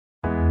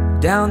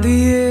Down the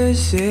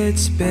years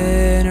it's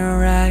been a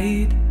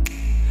ride,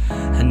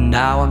 and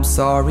now I'm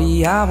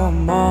sorry I want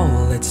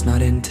more, let's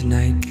not end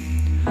tonight.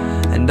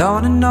 And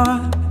on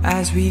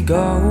as we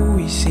go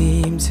we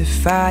seem to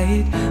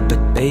fight,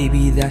 but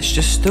baby that's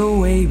just the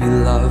way we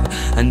love.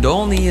 And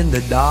only in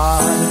the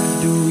dark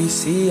do we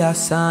see our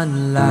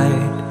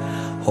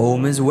sunlight.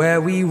 Home is where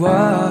we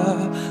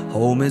were,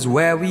 home is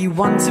where we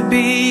want to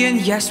be. And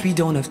yes, we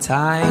don't have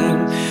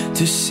time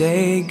to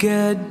say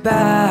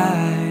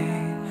goodbye,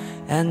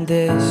 and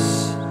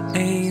this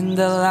ain't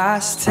the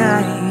last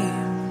time.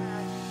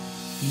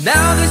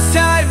 Now this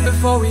time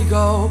before we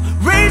go,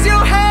 raise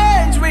your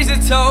hands, raise a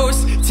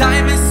toast.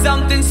 Time is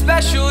something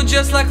special,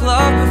 just like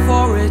love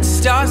before it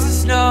starts to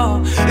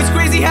snow. It's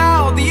crazy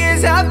how the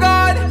years have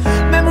gone,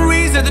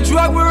 memories of the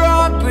drug we're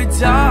on. But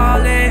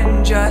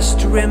darling,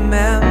 just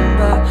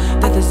remember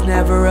that there's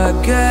never a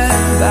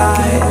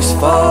goodbye. There's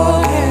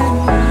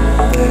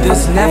forget,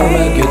 there's never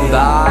a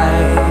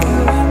goodbye.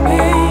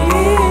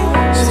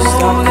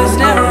 So there's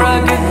never a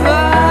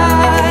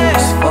goodbye.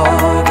 There's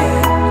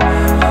forget,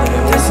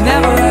 there's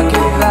never a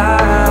goodbye.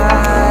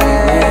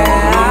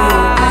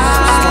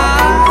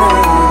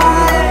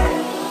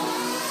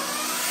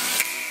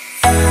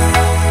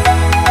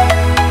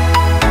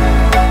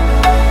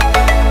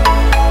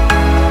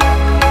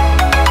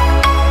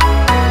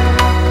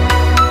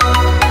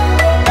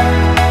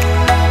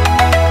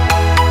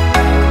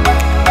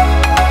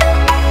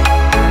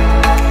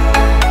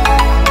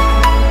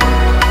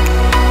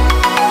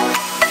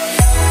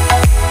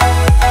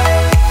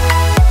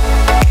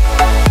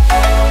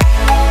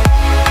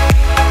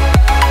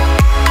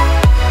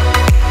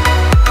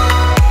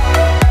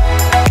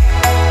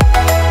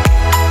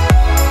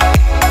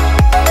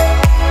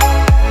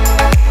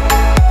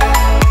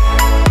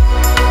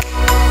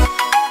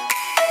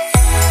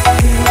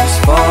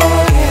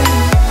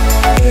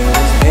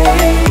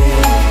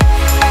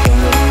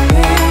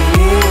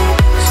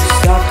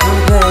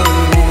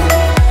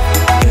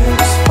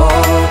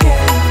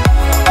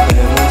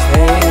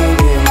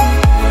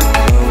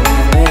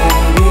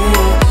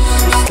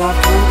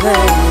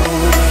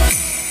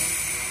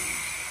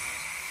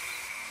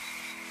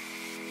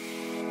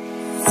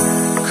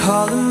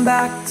 Calling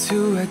back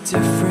to a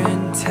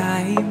different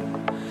time.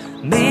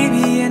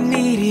 Maybe I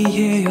need to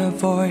hear your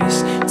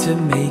voice to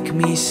make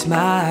me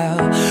smile.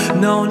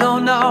 No, no,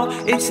 no,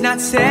 it's not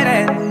said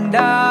and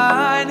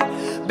done.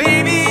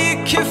 Baby,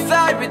 you can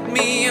fly with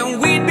me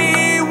and we'd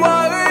be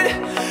one.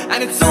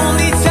 And it's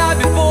only time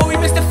before we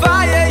miss the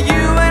fire.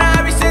 You and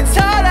I reach the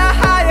taller,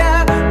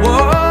 higher.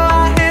 Whoa,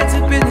 our hands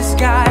up in the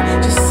sky,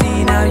 just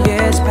seeing how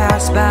years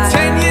pass by.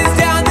 10 years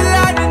down the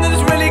line, and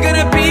there's really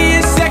gonna be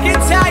a second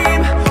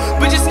time.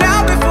 But just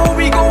now before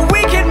we go,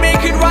 we can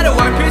make it right.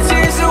 Wipe your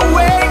tears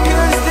away,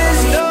 cause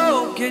there's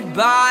no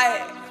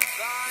goodbye.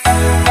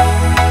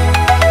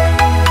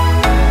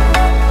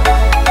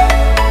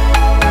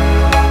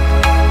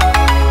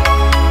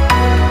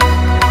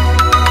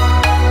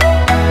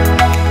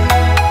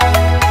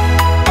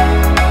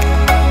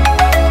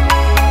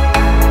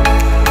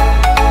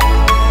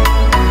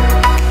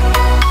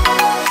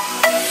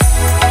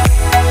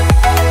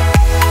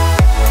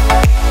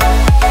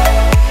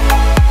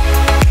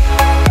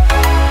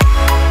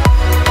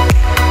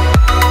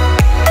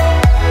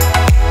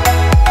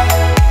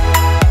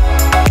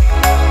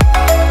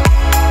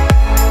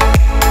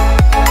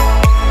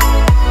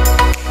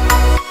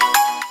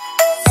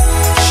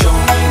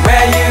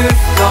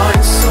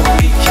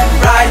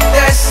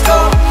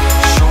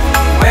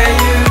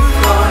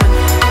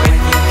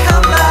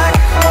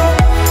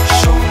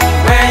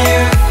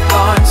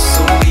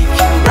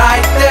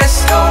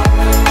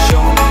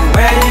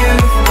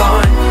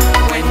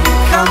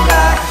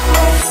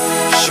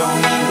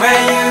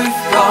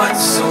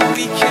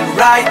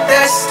 Right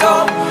this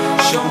storm,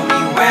 show me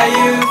where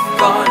you've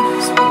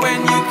gone. So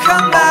when you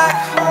come back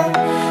home,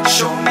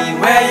 show me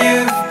where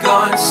you've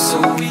gone. So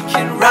we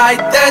can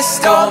ride this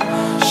storm,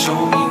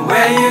 show me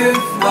where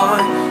you've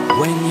gone.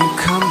 When you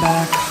come